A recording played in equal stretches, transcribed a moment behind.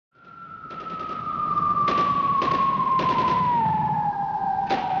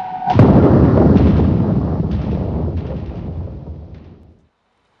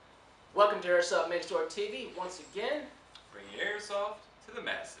Welcome to Airsoft Next Door TV once again. Bringing Airsoft to the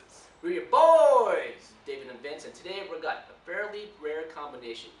masses. We're your boys, David and Vince, and today we've got a fairly rare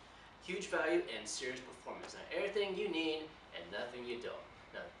combination. Huge value and serious performance. Now, everything you need and nothing you don't.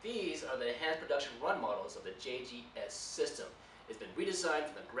 Now, these are the enhanced production run models of the JG S-System. It's been redesigned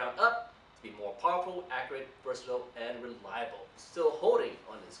from the ground up to be more powerful, accurate, versatile, and reliable. Still holding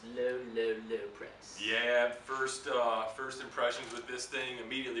on its low price. Yeah, first impressions with this thing,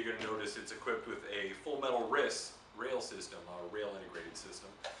 immediately you're going to notice it's equipped with a full metal rail system, a rail integrated system.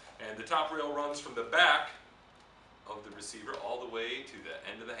 And the top rail runs from the back of the receiver all the way to the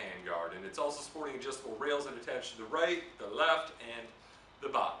end of the handguard. And it's also sporting adjustable rails that attach to the right, the left, and the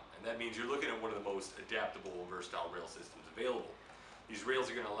bottom. And that means you're looking at one of the most adaptable and versatile rail systems available. These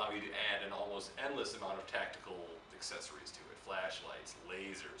rails are going to allow you to add an almost endless amount of tactical accessories to it. Flashlights,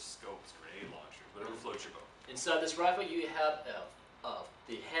 lasers, scopes, grenade launchers, whatever floats your boat. Inside this rifle you have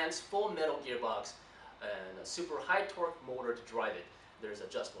the enhanced full metal gearbox and a super high torque motor to drive it. There's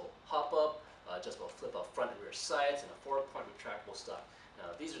adjustable hop-up, adjustable flip-up front and rear sights, and a 4-point retractable stock. Now,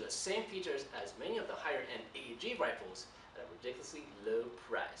 these are the same features as many of the higher-end AEG rifles at a ridiculously low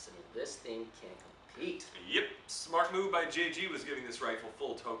price. I mean, this thing can compete. Yep, smart move by JG was giving this rifle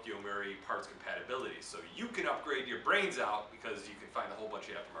full Tokyo Mauri Parts compatibility, so you can upgrade your brains out because you can find a whole bunch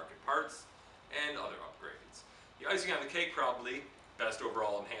of aftermarket parts and other upgrades. The icing on the cake, probably best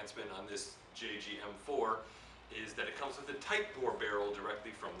overall enhancement on this JG M4, is that it comes with a tight bore barrel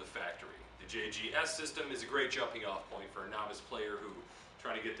directly from the factory. The JG S-System is a great jumping off point for a novice player who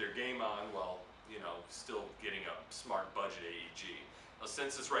trying to get their game on while, still getting a smart budget AEG. Now,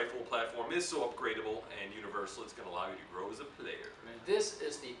 since this rifle platform is so upgradable and universal, it's going to allow you to grow as a player. I mean, this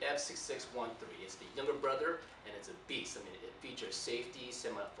is the F6613. It's the younger brother, and it's a beast. I mean, it features safety,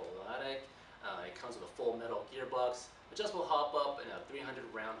 semi-full automatic. It comes with a full metal gearbox, adjustable hop-up, and a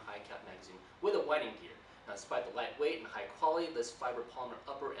 300-round high-cap magazine with a whiting gear. Now, despite the lightweight and high quality of this fiber polymer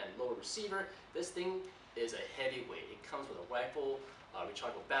upper and lower receiver, this thing is a heavyweight. It comes with a rifle,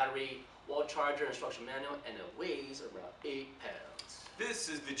 rechargeable battery, wall charger, instruction manual, and it weighs around 8 pounds. This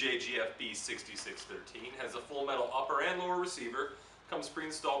is the JG FB6613, has a full metal upper and lower receiver, comes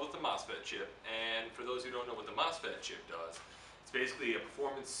pre-installed with the MOSFET chip, and for those who don't know what the MOSFET chip does, it's basically a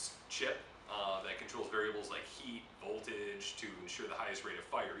performance chip that controls variables like heat, voltage, to ensure the highest rate of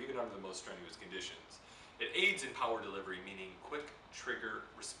fire, even under the most strenuous conditions. It aids in power delivery, meaning quick trigger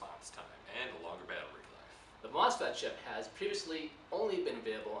response time and a longer battery life. The MOSFET chip has previously only been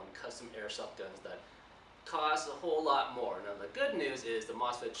available on custom airsoft guns that cost a whole lot more. Now, the good news is the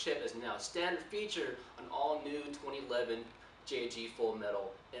MOSFET chip is now a standard feature on all new 2011 JG full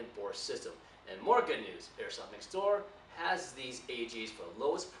metal M4 system. And more good news, Airsoft Next Door has these AEGs for the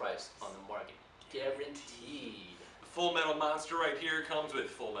lowest price on the market. Guaranteed. The full metal monster right here comes with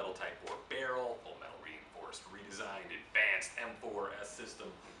full metal type bore barrel, full metal reinforced, redesigned, advanced M4 S-System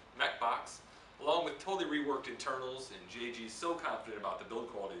mech box, along with totally reworked internals, and JG's so confident about the build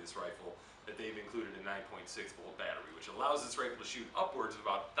quality of this rifle that they've included a 9.6 volt battery, which allows this rifle to shoot upwards of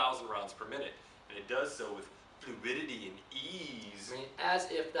about 1,000 rounds per minute, and it does so with fluidity and ease. I mean, as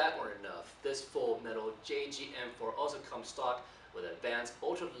if that weren't enough, this full metal JG M4 also comes stock with advanced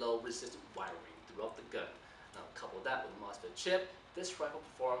ultra-low resistant wiring throughout the gun. Now, couple that with the MOSFET chip, this rifle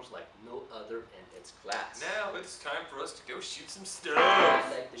performs like no other in its class. Now it's time for us to go shoot some stuff.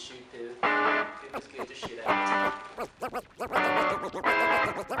 I like to shoot poo. It was good to shoot at.